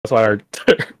That's why our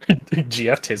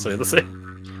GF tastes like the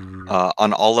same.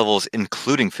 On all levels,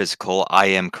 including physical, I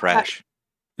am Crash.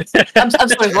 I'm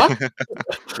sorry, what?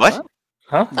 What?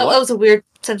 Huh? That was a weird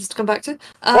sentence to come back to.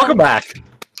 Welcome back.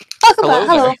 Welcome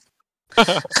back.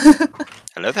 Hello.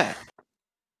 Hello there.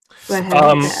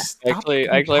 Actually,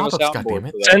 I have a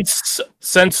soundboard for that.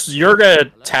 Since you're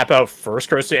gonna tap out first,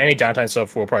 Kirsty, any downtime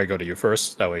stuff will probably go to you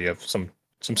first. That way you have some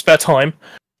spare time.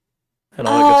 And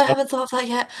all that good I stuff. haven't thought of that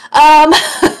yet.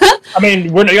 I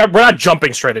mean, we're not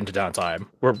jumping straight into downtime.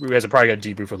 We guys are probably gonna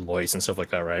debrief with Lois and stuff like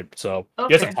that, right? So you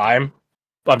have some time.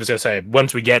 I'm just gonna say,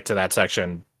 once we get to that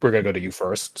section, we're gonna go to you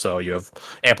first, so you have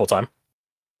ample time.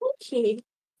 Okay.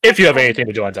 If you have anything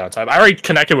to do on downtime, I already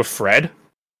connected with Fred.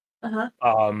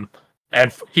 And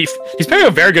he's playing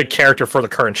a very good character for the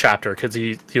current chapter because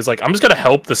he's like, I'm just gonna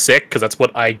help the sick because that's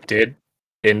what I did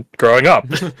in growing up.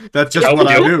 That's just what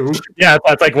I do. Yeah,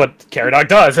 that's like what Carry Dog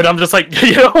does, and I'm just like,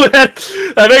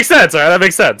 that makes sense. All right, that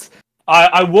makes sense.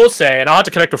 I will say, and I'll have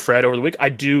to connect with Fred over the week.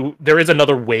 There is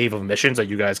another wave of missions that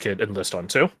you guys could enlist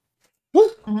onto.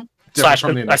 Slash,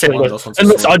 I say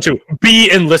enlist onto.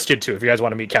 Be enlisted to if you guys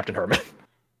want to meet Captain Herman.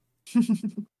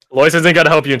 Lois isn't gonna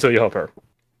help you until you help her.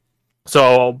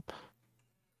 So,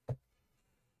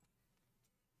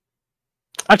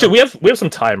 actually, we have some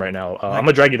time right now. I'm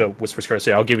gonna drag you to Whispers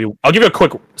Courtesy. I'll give you a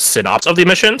quick synopsis of the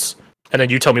missions, and then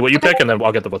you tell me what you pick, and then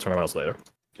I'll get the votes from everyone else later.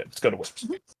 Okay, let's go to Whispers.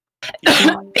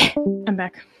 I'm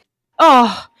back.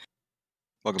 Oh,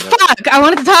 welcome back. Fuck! I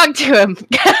wanted to talk to him.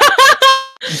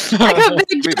 I got back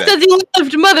just as he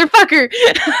left, motherfucker.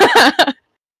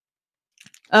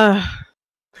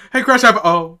 Hey, Crash,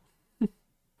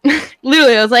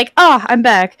 Literally, I was like, "Oh, I'm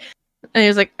back," and he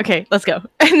was like, "Okay, let's go,"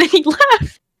 and then he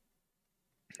left.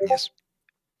 Yes.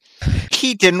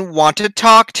 He didn't want to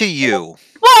talk to you.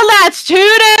 Well, that's too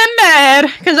damn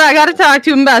bad, because I gotta talk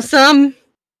to him about some.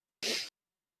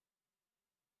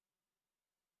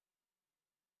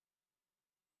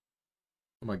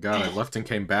 Oh my god, I left and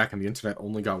came back and the internet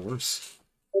only got worse.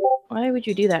 Why would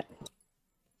you do that?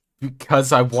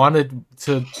 Because I wanted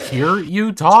to hear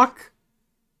you talk?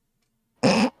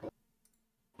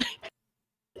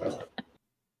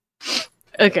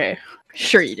 Okay,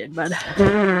 sure you did, bud.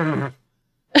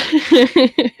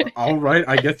 Alright,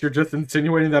 I guess you're just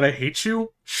insinuating that I hate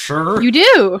you? Sure. You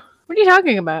do! What are you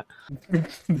talking about?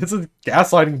 This is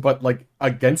gaslighting, but, like,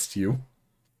 against you.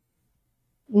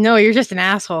 No, you're just an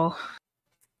asshole.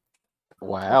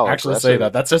 Wow. Actually say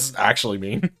that. That's just actually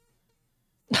mean.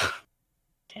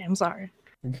 Okay, I'm sorry.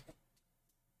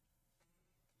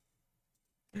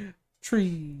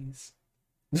 Trees.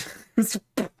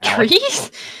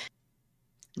 Trees?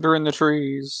 They're in the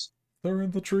trees. They're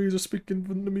in the trees, are speaking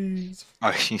Vietnamese.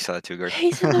 Oh, you saw that too, Garth.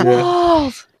 He's in the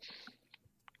walls!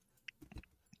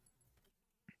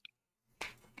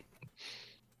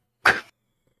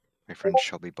 My friend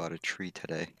Shelby bought a tree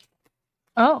today.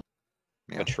 Oh.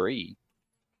 Yeah. A tree?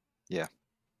 Yeah.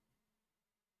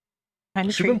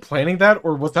 Has she been planning that,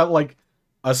 or was that like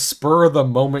a spur of the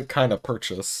moment kind of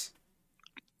purchase?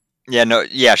 Yeah, no,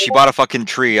 yeah, she bought a fucking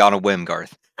tree on a whim,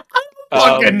 Garth.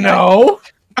 Fucking no!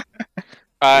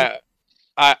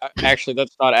 Actually,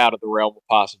 that's not out of the realm of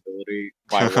possibility.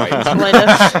 My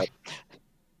wife.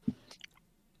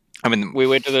 I mean, we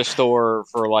went to the store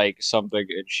for like something,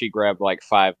 and she grabbed like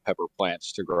 5 pepper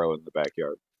plants to grow in the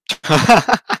backyard.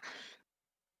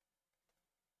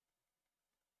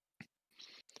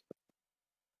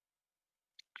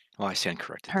 Oh, I stand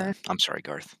corrected. Then. I'm sorry,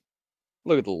 Garth.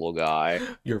 Look at the little guy.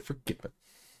 You're forgiven.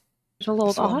 There's a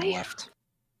little guy? Left.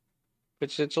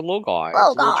 It's a little guy.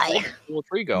 Little guy. Little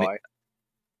tree guy.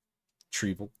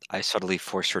 Trevel. I subtly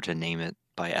forced her to name it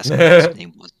by asking what its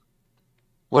name was.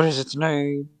 What is its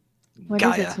name? What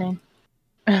Gaia. is its name?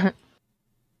 And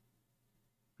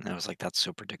I was like, that's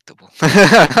so predictable.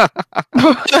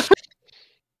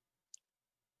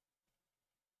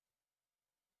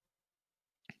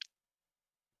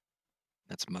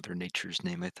 That's Mother Nature's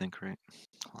name, I think, right?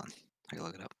 Hold on. I can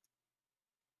look it up.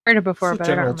 Heard it before, It's a but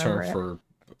I don't general remember term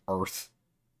it. for Earth.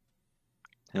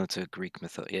 No, it's a Greek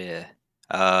myth. Yeah.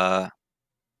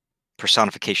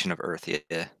 Personification of Earth.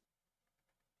 Yeah.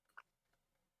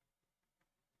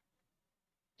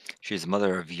 She's the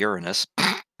mother of Uranus,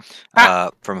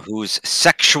 from whose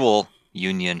sexual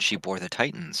union she bore the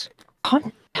Titans.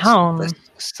 Down. The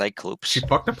Cyclopes. She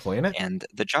fucked a planet? And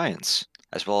the Giants,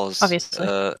 as well as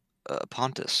Obviously.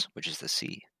 Pontus, which is the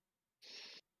sea.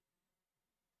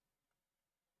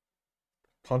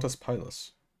 Pontus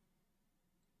Pilus.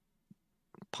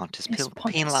 Pontus Yes,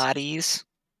 Pontus. Pilates.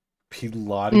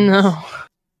 Pilates? No.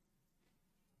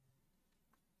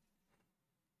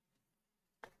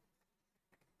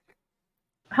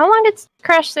 How long did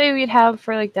Crash say we'd have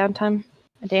for like downtime?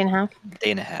 A day and a half?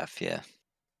 Day and a half, yeah.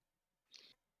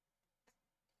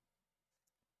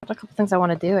 I have a couple things I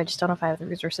want to do. I just don't know if I have the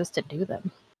resources to do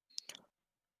them.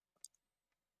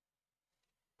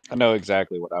 I know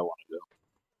exactly what I want to do.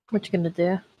 What you gonna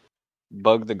do?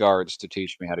 Bug the guards to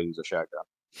teach me how to use a shotgun.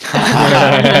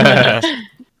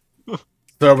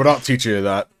 Sir, we're not teaching you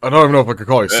that. I don't even know if I could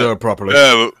call you sir properly.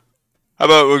 Yeah,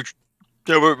 but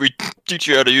how about we teach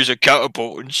you how to use a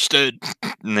catapult instead?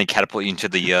 And they catapult you into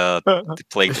the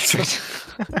plague district.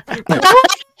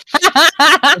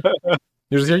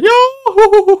 You just hear, yo!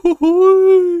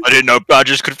 I didn't know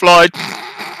badgers could fly.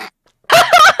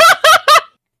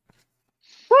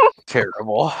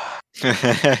 Terrible.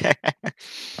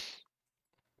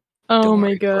 Oh Don't my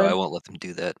worry, bro, I god. won't let them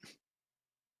do that.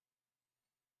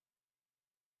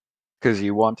 Because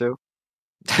you want to?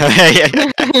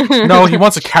 No, he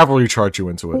wants a cavalry charge you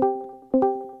into it.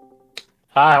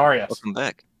 Hi, how are you? Welcome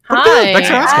back. Hi. Thanks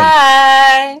for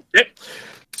asking.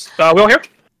 Hi. We all here?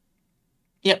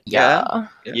 Yep. Yeah.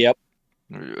 Yep.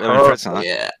 It's not.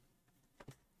 Yeah.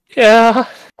 Yeah.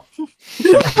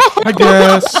 I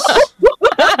guess.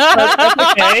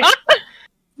 That's okay.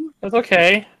 That's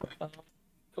okay.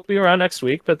 He'll be around next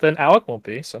week, but then Alec won't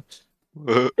be, so.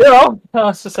 You know,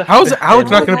 it's just How's Alec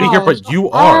not going to be here, but you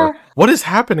are? What is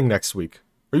happening next week?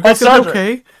 Are you guys going to be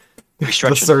okay? The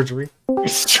Stretching. surgery.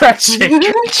 Stretching.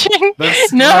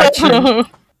 That's No. stretching.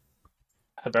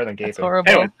 Better than That's gaping.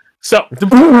 horrible. Anyway, so,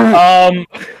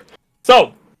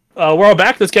 we're all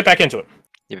back. Let's get back into it.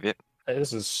 Yep.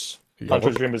 This is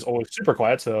Hunter's Dream is always super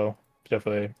quiet, so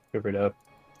definitely feel free to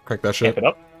Crank that camp shit. it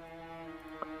up.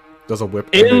 Does a whip.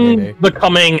 In the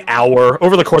coming hour,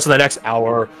 over the course of the next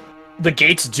hour, the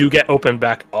gates do get opened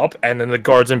back up, and then the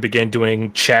guardsmen begin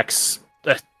doing checks.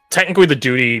 Technically, the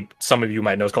duty, some of you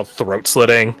might know, is called throat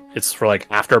slitting. It's for like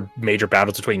after major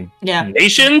battles between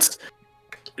nations.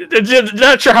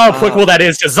 Not sure how applicable that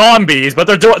is to zombies, but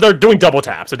they're doing double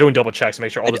taps. They're doing double checks to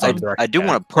make sure all the zombies are. I do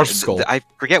want to push. Skull. I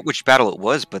forget which battle it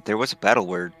was, but there was a battle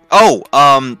where.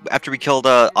 After we killed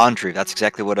Andre, that's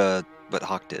exactly what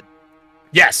Hawk did.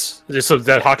 Yes, so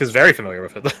that Hawk is very familiar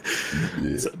with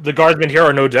it. So the guardsmen here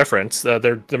are no different.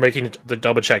 They're making the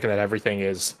double checking that everything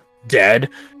is dead,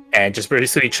 and just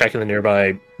basically checking the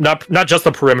nearby, not just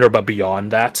the perimeter, but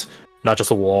beyond that, not just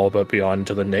the wall, but beyond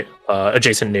to the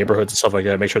adjacent neighborhoods and stuff like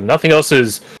that. Make sure nothing else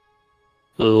is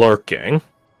lurking.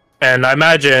 And I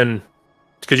imagine,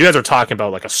 because you guys are talking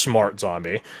about like a smart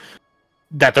zombie,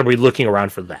 that they'll be looking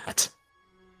around for that.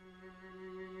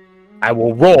 I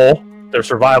will roll their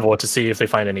survival to see if they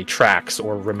find any tracks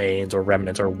or remains or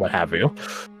remnants or what have you.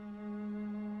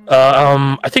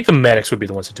 I think the medics would be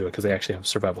the ones to do it because they actually have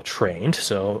survival trained,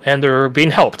 so and they're being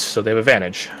helped, so they have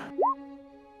advantage.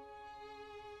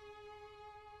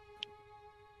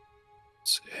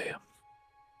 Let's see.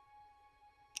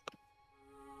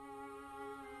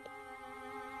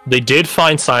 They did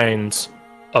find signs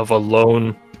of a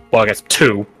lone, well, I guess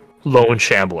 2 lone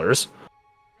shamblers.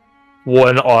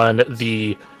 One on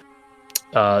the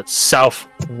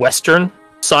southwestern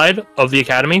side of the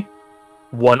academy,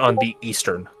 one on the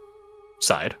eastern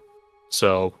side.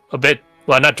 So a bit,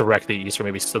 well, not directly eastern,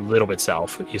 maybe a little bit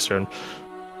southeastern,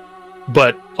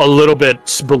 but a little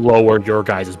bit below where your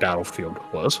guys' battlefield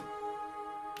was.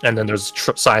 And then there's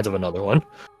signs of another one.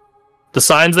 The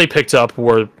signs they picked up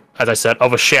were, as I said,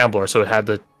 of a shambler, so it had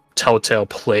the telltale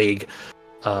plague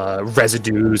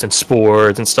residues and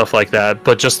spores and stuff like that,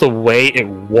 but just the way it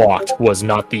walked was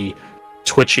not the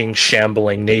twitching,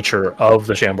 shambling nature of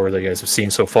the shambler that you guys have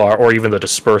seen so far, or even the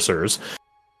dispersers,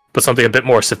 but something a bit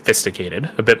more sophisticated,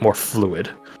 a bit more fluid.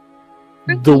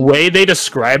 The way they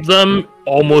describe them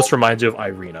almost reminds you of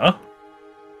Irina.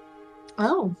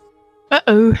 Oh,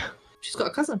 Uh-oh. she's got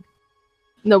a cousin,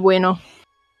 No bueno.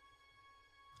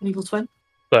 an evil twin.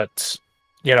 But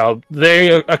you know,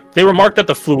 they remarked that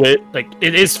the fluid, like,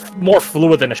 it is more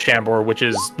fluid than a shambler, which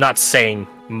is not saying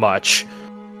much.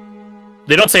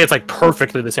 They don't say it's like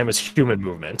perfectly the same as human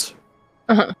movement.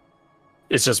 Uh-huh.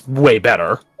 It's just way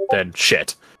better than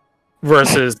shit.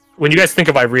 Versus when you guys think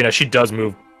of Irina, she does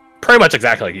move pretty much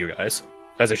exactly like you guys,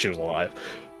 as if she was alive.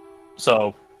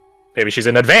 So maybe she's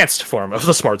an advanced form of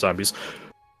the smart zombies.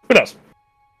 Who knows?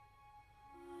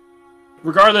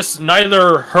 Regardless,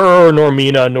 neither her nor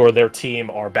Mina nor their team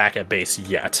are back at base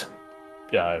yet.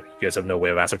 You guys have no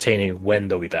way of ascertaining when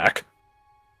they'll be back.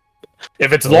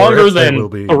 If it's longer than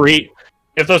 3,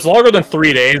 if it's longer than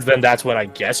 3 days, then that's when I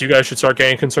guess you guys should start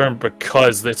getting concerned,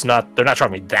 because they're not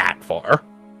traveling that far.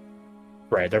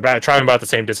 Right, they're traveling about the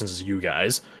same distance as you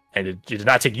guys, and it did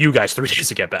not take you guys 3 days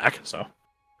to get back, so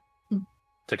it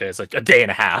took us like a day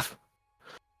and a half.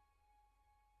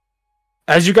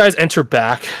 As you guys enter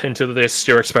back into the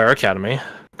Styric Spire Academy,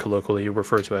 colloquially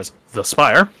referred to as the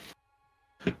Spire,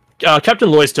 Captain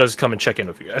Lois does come and check in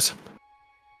with you guys.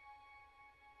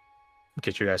 In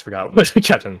case you guys forgot what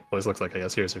Captain Lois looks like, I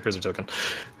guess. Here's your token.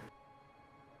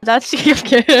 That's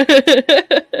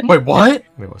Wait, what?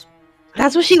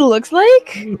 That's what she looks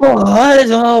like? What?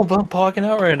 Oh, I'm talking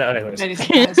out right now.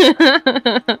 Anyways.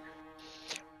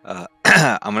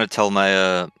 I'm gonna tell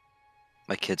my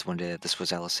my kids one day that this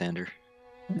was Alessander.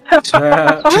 This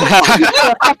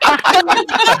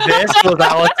was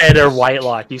Alexander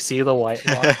Whitelock. You see the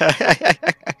Whitelock?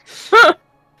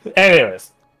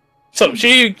 Anyways, so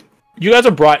you guys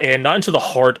are brought in, not into the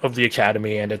heart of the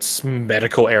academy and its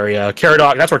medical area.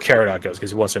 Caradoc, that's where Caradoc goes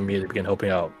because he wants to immediately begin helping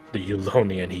out the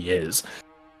Eulonian he is.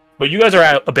 But you guys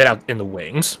are a bit out in the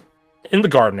wings, in the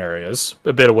garden areas,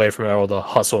 a bit away from all the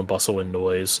hustle and bustle and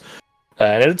noise.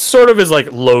 And it sort of is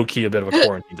like low-key a bit of a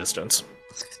quarantine distance.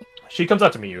 She comes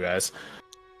out to meet you guys.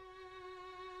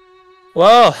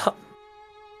 Well,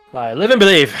 I live and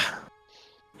believe.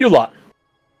 You lot.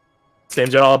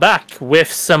 Seems you're all back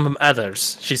with some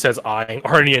others, she says, eyeing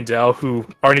Arnie and Dell, who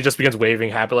Arnie just begins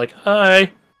waving happy like,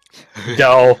 hi.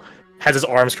 Dell has his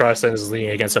arms crossed and is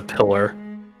leaning against a pillar.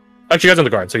 Actually, you guys in the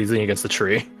garden, so he's leaning against the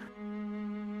tree.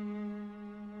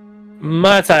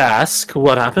 Might I ask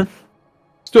what happened?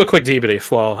 Let's do a quick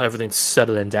debrief while everything's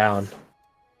settling down.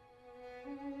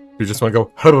 You just want to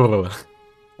go,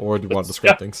 or do you want to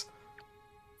describe things?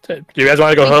 Do you guys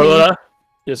want to go,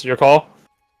 Yes, your call?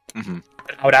 Mm-hmm.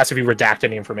 I would ask if you redact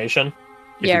any information.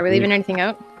 Yeah, are we leaving anything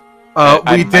out?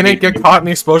 We didn't get caught in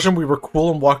the explosion. We were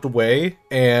cool and walked away,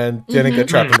 and didn't get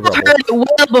trapped in the I rubble. heard it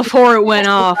well before it went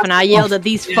off, and I yelled at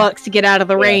these fucks to get out of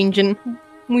the range, and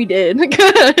we did. We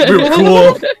were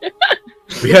cool.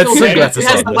 We had sunglasses We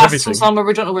had on. sunglasses on, but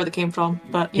we don't know where they came from.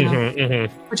 But you know,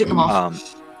 we took them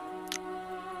off.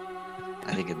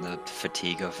 I think in the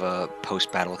fatigue of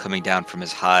post-battle coming down from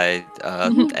his high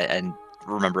and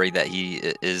remembering that he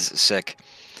is sick,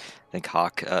 I think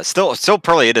Hawk still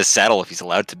probably in his saddle if he's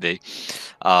allowed to be.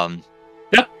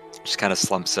 Just kind of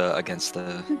slumps against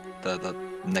the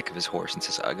neck of his horse and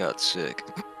says, "I got sick."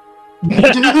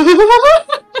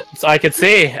 So I could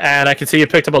see, and I could see you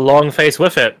picked up a long face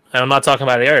with it. And I'm not talking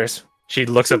about yours. She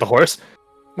looks at the horse.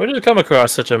 Where did you come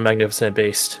across such a magnificent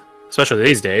beast? Especially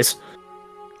these days.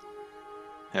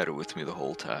 Had it with me the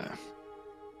whole time.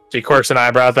 She quirks an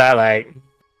eyebrow at that, like,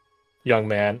 young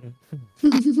man.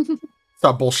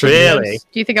 Stop bullshit. Really?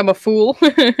 Do you think I'm a fool?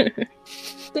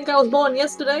 think I was born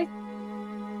yesterday.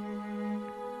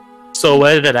 So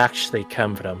where did it actually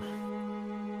come from?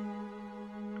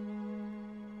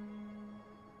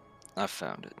 I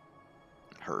found it.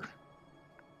 Her.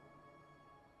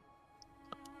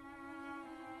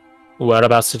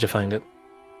 Whereabouts did you find it?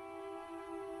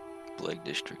 Blake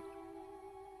District.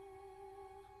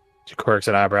 She quirks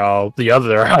an eyebrow. The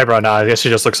other eyebrow now, I guess she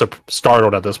just looks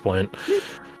startled at this point.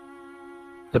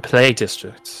 The Plague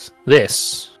District.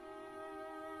 This.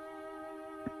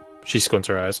 She squints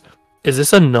her eyes. Is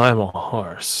this a normal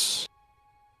horse?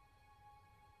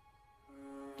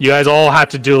 You guys all have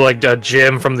to do like a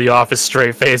Jim from The Office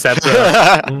straight face at the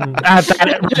at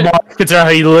that remark, considering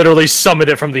how he literally summoned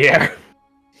it from the air.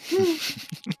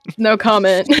 No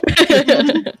comment.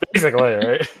 Basically,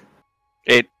 right?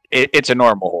 It's a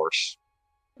normal horse.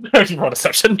 Roll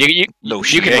deception. You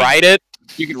she can ain't. ride it.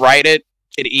 You can ride it.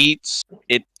 It eats.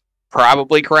 It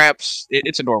probably craps.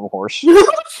 It's a normal horse. You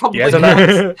guys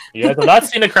have not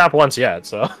seen it crap once yet,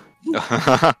 so.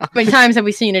 How many times have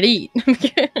we seen it eat?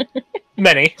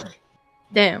 Many.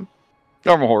 Damn.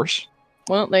 Normal horse.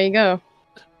 Well, there you go.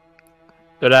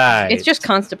 Right. It's just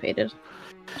constipated.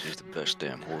 She's the best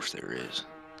damn horse there is.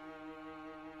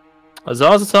 As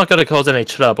long as it's not going to cause any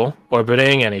trouble, or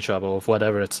bring any trouble with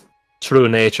whatever its true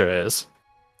nature is.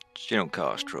 She don't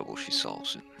cause trouble, she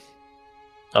solves it.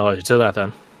 Oh, you do that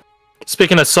then.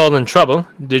 Speaking of solving trouble,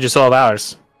 did you solve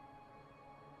ours?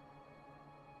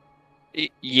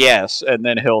 Yes, and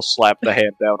then he'll slap the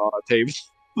hand down on a table.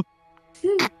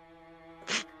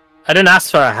 I didn't ask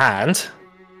for a hand.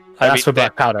 I asked for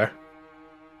black powder.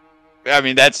 I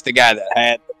mean, that's the guy that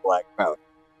had the black powder.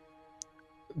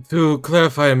 To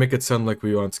clarify and make it sound like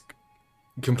we aren't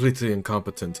completely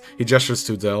incompetent, he gestures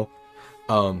to Dell.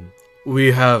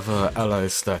 We have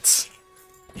allies that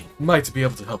might be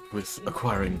able to help with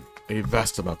acquiring a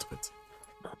vast amount of it.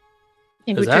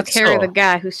 And Is who that took care of so? the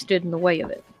guy who stood in the way of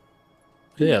it.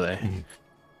 Really?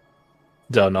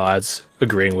 Don't know, I was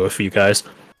agreeing with you guys.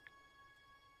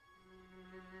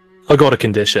 I got a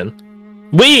condition.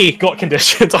 We got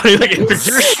conditions. I mean, like,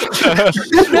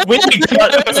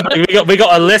 we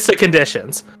got a list of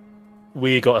conditions.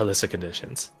 we got a list of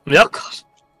conditions. Yep. Oh god,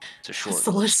 It's a short that's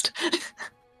the list.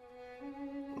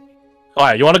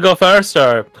 Alright, you want to go first,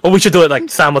 or we should do it like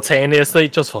simultaneously?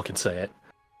 Just fucking say it.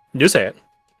 You say it.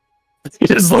 He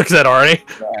just looks at Arnie.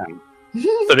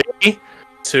 3,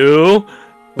 2,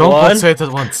 Don't 1. both say it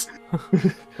at once.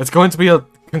 It's going to be a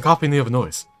cacophony of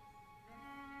noise.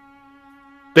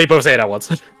 They both say it at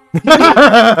once. Is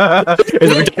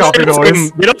it a cacophony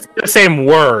noise? They don't say the same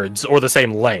words or the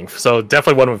same length, so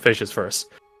definitely one of them finishes first.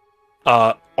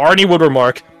 Arnie would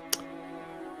remark,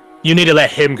 "You need to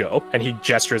let him go," and he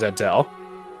gestures at Dell.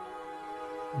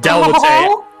 Dell would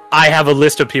say, "I have a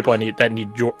list of people that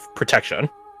need your protection,"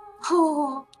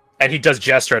 Oh. and he does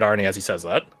gesture at Arnie as he says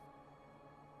that.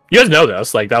 You guys know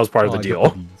this, like that was part of the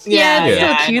deal. Yeah,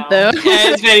 it's so cute though.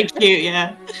 Yeah, it's very cute.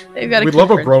 Yeah. They've got We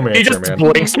love a bromance She here, just man.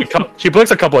 blinks. She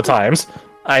blinks a couple of times.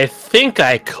 I think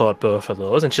I caught both of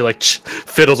those, and she like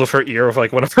fiddles with her ear with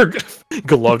like one of her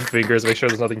gloved fingers, make sure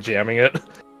there's nothing jamming it.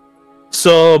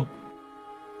 So,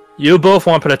 you both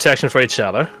want protection for each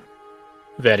other.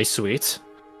 Very sweet.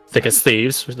 Thick as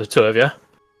thieves, the two of you.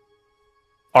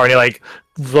 Arnie like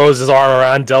throws his arm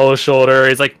around Della's shoulder.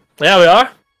 He's like, "Yeah, we are."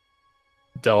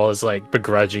 Della is like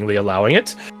begrudgingly allowing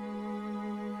it.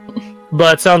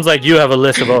 But it sounds like you have a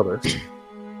list of others.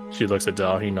 She looks at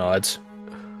Dell, he nods.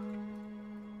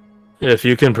 If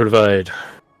you can provide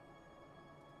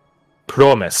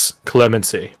promise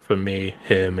clemency for me,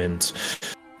 him, and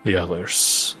the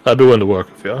others, I'll be willing to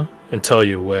work with you and tell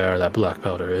you where that black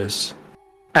powder is.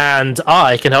 And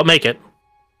I can help make it.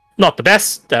 Not the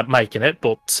best at making it,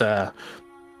 but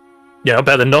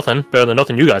better than nothing. Better than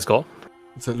nothing you guys got.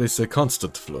 It's at least a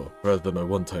constant flow, rather than a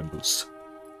one-time boost.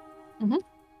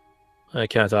 I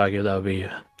can't argue that would be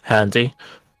handy.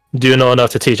 Do you know enough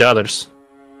to teach others?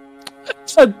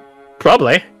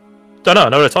 Probably. Don't know,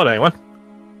 never taught anyone.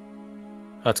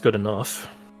 That's good enough.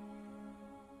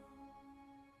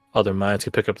 Other minds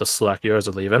could pick up the slack yours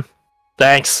are leaving.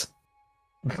 Thanks.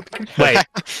 Wait.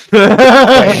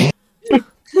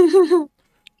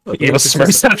 Eva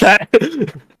smirks at that.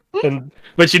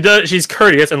 But she does. She's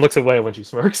courteous and looks away when she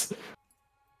smirks.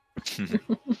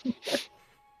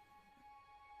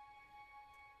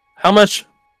 How much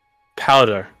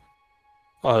powder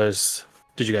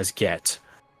did you guys get?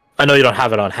 I know you don't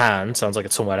have it on hand. Sounds like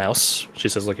it's someone else. She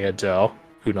says, looking at Dell,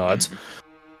 who nods.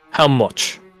 How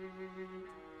much?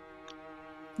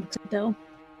 Looks at Dell.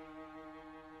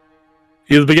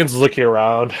 He begins looking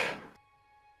around.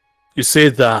 You see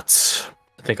that?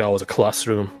 I think that was a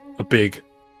classroom, a big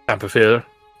amphitheater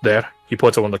there. He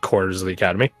points at one of the corners of the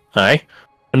academy. Aye,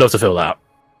 enough to fill that.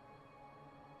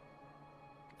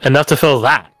 Enough to fill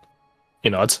that. He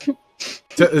nods.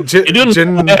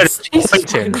 Jesus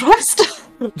Christ.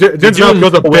 Jin's not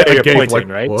got the where bit you're game, pointing, like,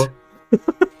 right? what?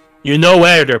 You know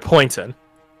where they're pointing.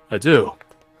 I do.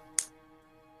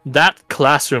 That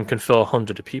classroom can fill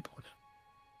 100 people.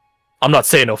 I'm not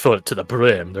saying they'll fill it to the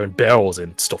brim. They're in barrels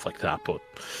and stuff like that, but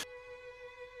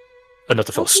enough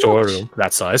to fill a storeroom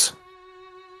that size.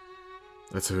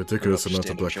 That's a ridiculous amount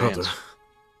of black powder.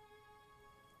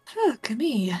 Fuck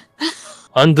me.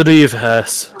 Andreev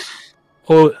has.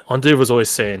 Oh, Andreev was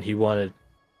always saying he was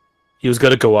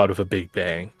gonna go out with a big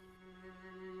bang.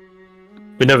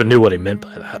 We never knew what he meant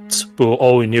by that, but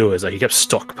all we knew is that he kept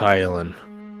stockpiling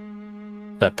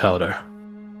that powder.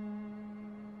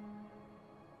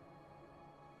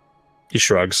 He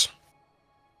shrugs.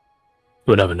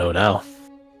 We'll never know now.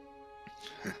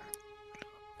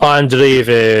 Andreev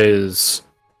is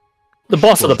the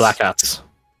boss of the Black Hats.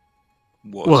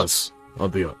 Was. I'll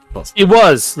be boss. He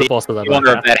was the boss of the Black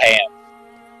Owner of Hats. that hand.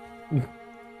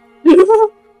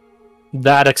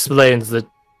 That explains the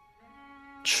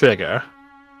trigger.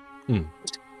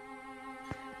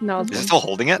 No, Is it still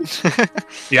holding it?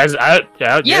 You guys,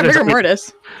 yeah, rigor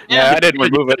mortis. Yeah, I didn't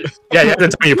remove it. Yeah, you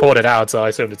didn't tell me you pulled it out, so I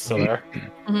assumed it's still there.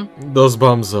 Those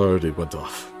bombs already went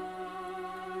off.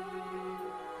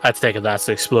 I take it that's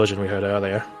the explosion we heard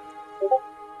earlier.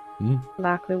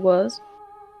 Likely was.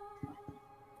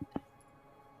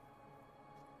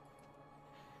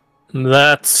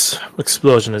 That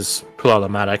explosion is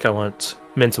problematic. I want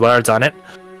mince words on it.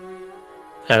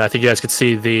 And I think you guys could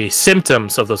see the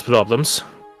symptoms of those problems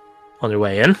on your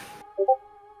way in.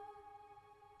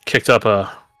 Kicked up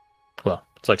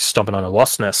it's like stomping on a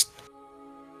wasp nest.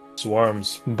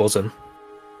 Swarms buzzing.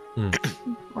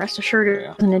 Rest assured, it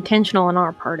wasn't intentional on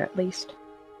our part, at least.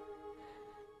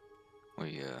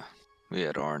 We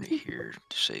had Arnie here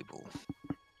disable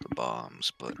the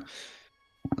bombs, but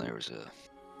there was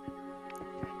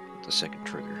the second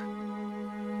trigger.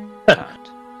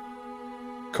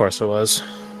 Of course it was.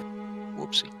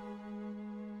 Whoopsie.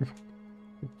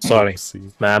 Sorry, See.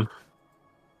 ma'am.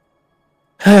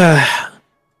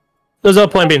 There's no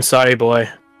point being sorry, boy.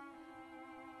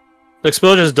 The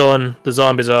explosion's done. The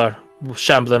zombies are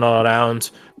shambling all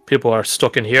around. People are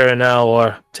stuck in here now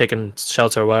or taking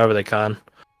shelter wherever they can.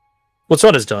 What's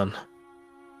done is done.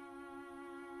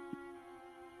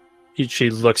 She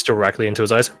looks directly into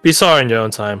his eyes. Be sorry in your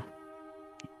own time.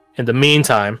 In the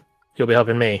meantime, you'll be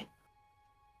helping me.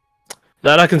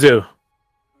 That I can do,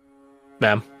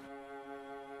 ma'am.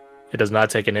 It does not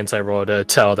take an insight roll to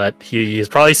tell that he's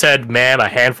probably said ma'am a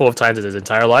handful of times in his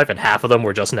entire life, and half of them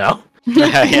were just now.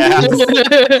 Yeah.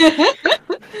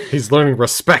 He's learning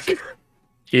respect.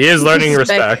 He is learning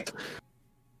respect.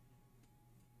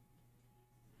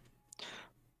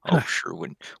 Oh, sure.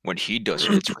 When he does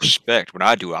it, it's respect. When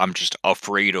I do it, I'm just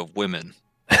afraid of women.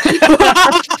 Is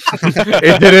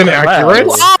it inaccurate?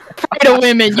 Wow, pride of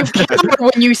women. You can't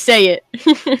when you say it.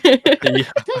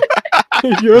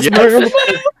 Yes, ma'am.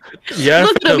 You're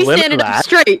Look afraid at of me women, standing up lad.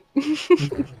 straight.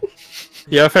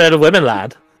 You're afraid of women,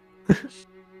 lad.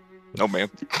 No, ma'am.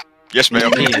 Yes,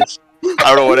 ma'am. I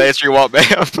don't know what answer you want,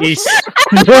 ma'am. He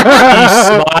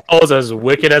smiles as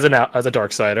wicked as a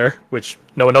Darksider, which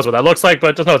no one knows what that looks like,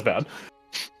 but just know it's bad.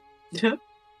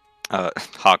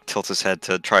 Hawk tilts his head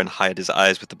to try and hide his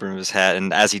eyes with the brim of his hat,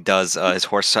 and as he does, his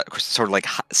horse sort of like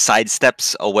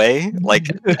sidesteps away, like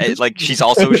she's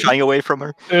also shying away from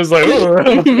her. It was like,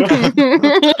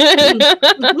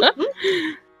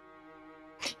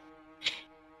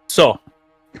 so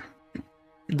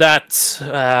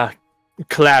that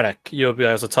cleric you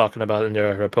guys are talking about in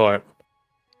your report.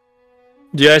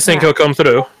 Do you guys think he'll come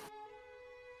through?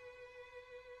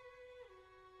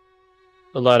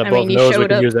 A lot of both he knows we showed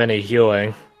can up. use any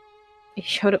healing. He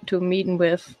showed up to a meeting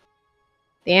with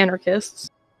the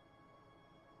anarchists.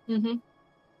 Mm-hmm.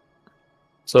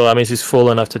 So that means he's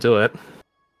fool enough to do it.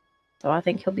 So I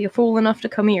think he'll be a fool enough to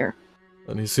come here.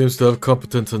 And he seems to have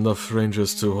competent enough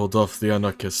rangers to hold off the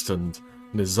anarchists and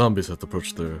the zombies that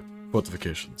approach their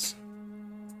fortifications.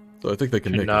 So I think they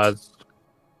can make it.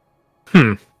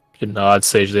 He nods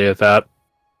sagely at that.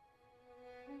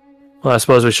 Well, I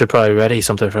suppose we should probably ready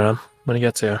something for him when he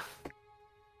gets here.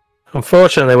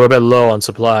 Unfortunately, we're a bit low on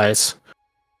supplies.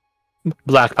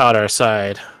 Black powder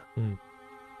aside.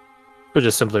 We're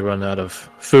just simply running out of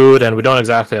food, and we don't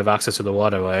exactly have access to the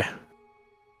waterway.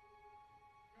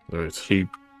 Right. She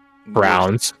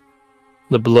frowns.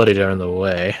 The bloodied are in the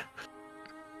way.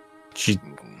 She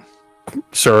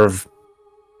sort of,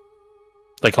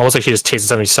 like, almost like she just tasted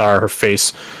something sour. Her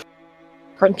face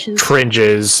Crunches.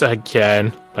 cringes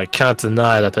again. I can't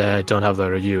deny that they don't have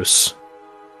their use.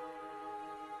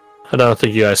 I don't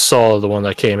think you guys saw the one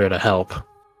that came here to help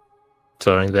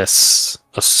during this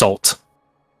assault.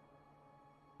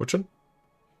 Which one?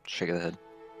 Shake of the head.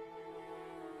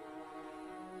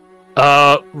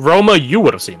 Roma, you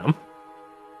would have seen him.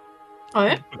 Oh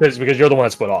yeah. Because you're the one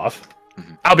that split off.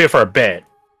 Mhm. Albeit for a bit.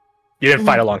 You didn't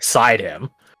fight alongside him.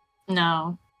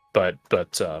 No. But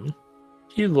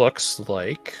he looks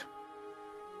like,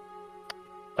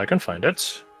 I can find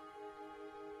it.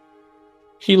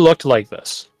 He looked like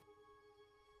this.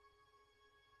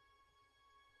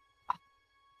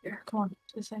 Here, come on. Do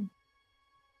the same.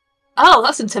 Oh,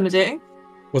 that's intimidating.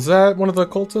 Was that one of the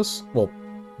cultists? Well,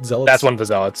 zealots? That's one of the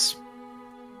zealots.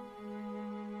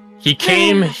 He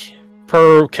came,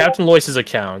 per Captain Lois's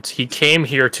account, he came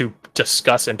here to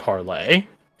discuss and parlay,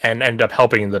 and ended up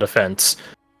helping in the defense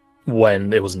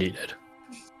when it was needed.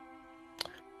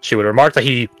 She would remark that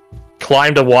he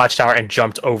climbed a watchtower and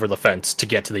jumped over the fence to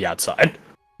get to the outside.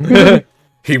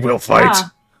 He will fight.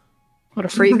 Ah. What a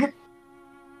freak.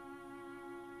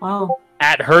 Wow.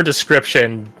 At her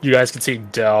description, you guys can see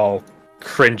Del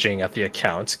cringing at the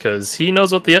account, because he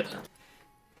knows who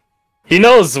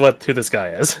this guy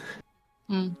is.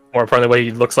 Mm. More importantly, what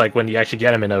he looks like when you actually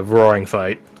get him in a roaring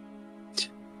fight.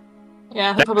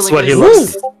 Yeah, That's probably what he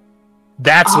goes- looks.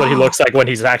 That's what he Ah. looks like when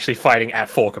he's actually fighting at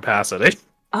full capacity.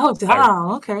 Oh,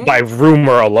 damn. Okay. By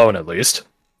rumor alone, at least.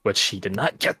 Which he did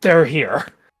not get there here.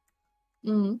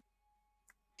 Mm.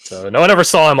 So no one ever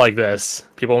saw him like this.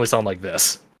 People only saw him like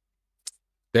this.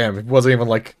 Damn, it wasn't even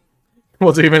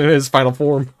in his final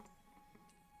form.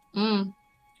 Mm.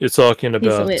 You're talking He's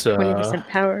about, only at 20%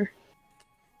 power.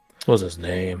 what's his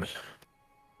name?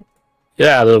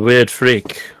 Yeah, the weird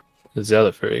freak. The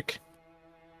other freak.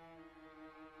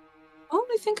 Oh,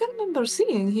 I think I remember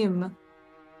seeing him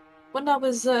when I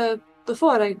was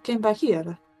before I came back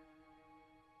here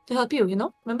to help you. You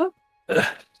know, remember?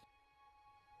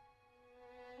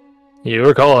 You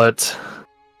recall it.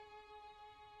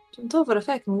 Jumped over a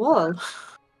fucking wall.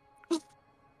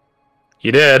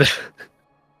 You did.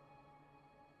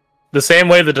 The same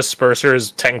way the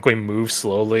dispersers technically move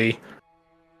slowly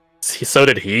so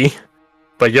did he.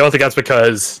 But you don't think that's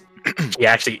because he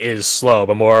actually is slow,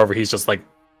 but moreover, he's just like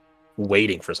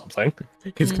waiting for something.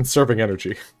 He's conserving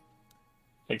energy.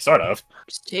 Like, sort of.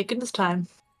 Just taking his time.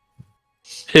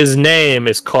 His name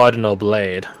is Cardinal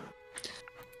Blade.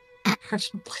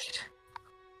 Cardinal Blade.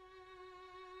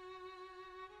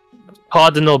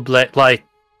 Cardinal Blade, like,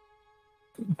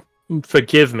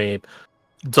 forgive me,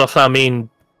 does that mean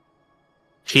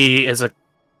his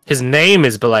name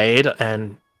is Blade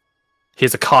and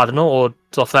he's a cardinal, or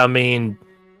does that mean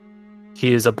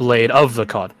he is a blade of the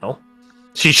cardinal?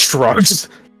 She shrugs.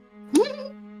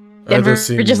 Denver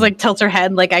just like tilts her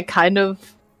head, like I kind of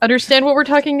understand what we're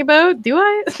talking about. Do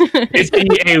I? Is he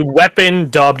a weapon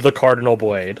dubbed the Cardinal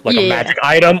Blade, like a magic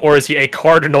item, or is he a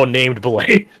cardinal named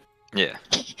Blade? Yeah.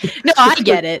 No, I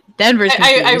get it. Denver's.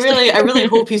 I really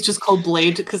hope he's just called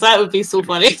Blade, because that would be so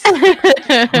funny.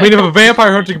 I mean, if a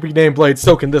vampire hunter can be named Blade,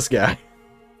 so can this guy.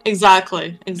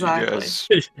 Exactly. Yes.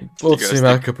 Both seem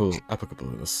applicable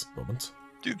in this moment.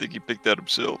 Do you think he picked that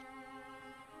himself?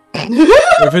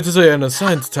 If it is an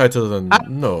assigned title, then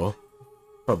no.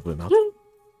 Probably not.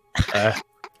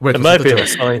 Wait, It might be an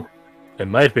assigned. It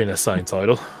might be an assigned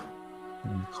title.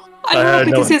 I don't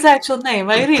think it's his actual name.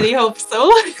 I really hope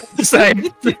so.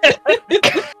 Same. sounds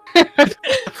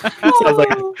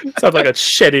like a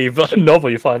shitty novel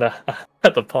you find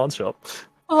at the pawn shop.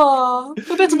 Oh,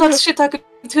 we better not shit talk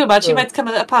too much. He might come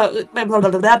apart.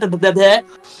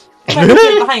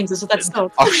 Behind us with that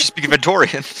smoke. Oh, she's speaking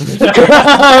Victorian.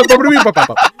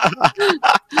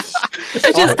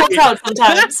 It just comes out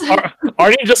sometimes.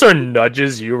 Arnie just sort of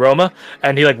nudges you, Roma,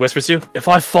 and he like whispers to you, if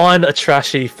I find a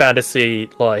trashy fantasy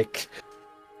like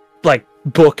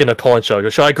book in a pawn shop,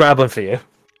 should I grab one for you?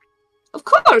 Of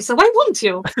course, why wouldn't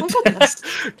you? My goodness.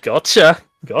 Gotcha.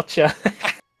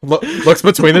 Looks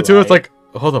between the two, it's like,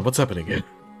 hold on, what's happening here?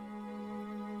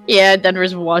 Yeah,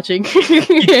 Denver's watching.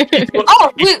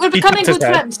 Oh, we're becoming good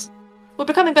friends. We're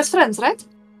becoming best friends, right?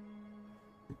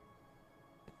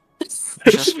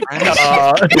 Just friends.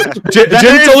 Jim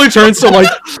totally turns to like,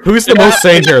 who's the most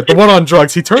sane here? The one on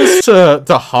drugs. He turns to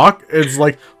Hawk. It's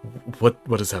like,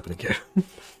 what is happening here?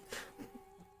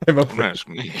 Don't ask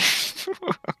me.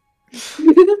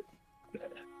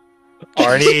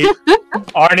 Arnie,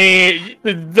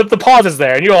 the pause is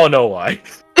there, and you all know why.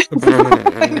 you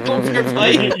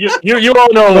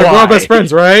all know why. We're all best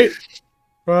friends, right?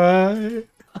 Right.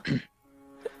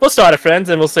 We'll start as friends,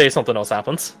 and we'll say something else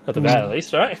happens at the very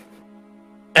least, right?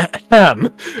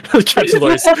 Captain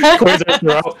Lois clears her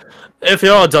throat. If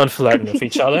you're all done flirting with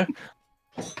each other,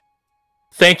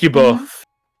 thank you both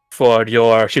for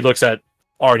your. She looks at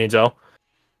Arnie and Joe.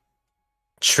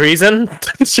 Treason?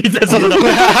 She says something else.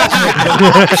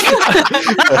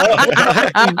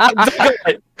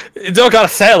 Don't gotta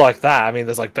say it like that. I mean,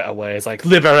 there's like better ways, like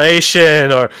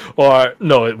liberation, or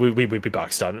no, we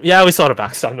backstabbed him. Yeah, we sort of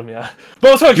backstabbed him. Yeah,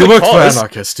 but you work for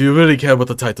anarchist. Do you really care what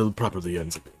the title properly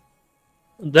ends up?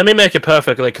 Let me make it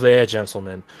perfectly clear,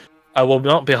 gentlemen. I will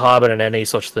not be harboring any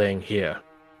such thing here.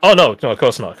 Oh no, of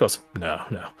course not. Of course, no.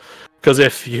 Because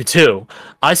if you do,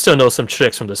 I still know some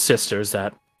tricks from the sisters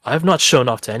that I have not shown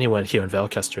off to anyone here in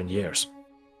Velcaster in years.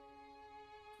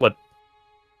 What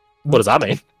does that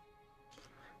mean?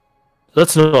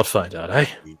 Let's not find out, eh?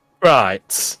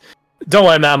 Right. Don't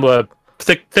worry, man, we're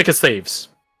thick as thieves.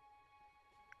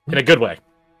 In a good way.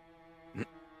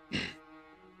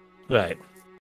 Right.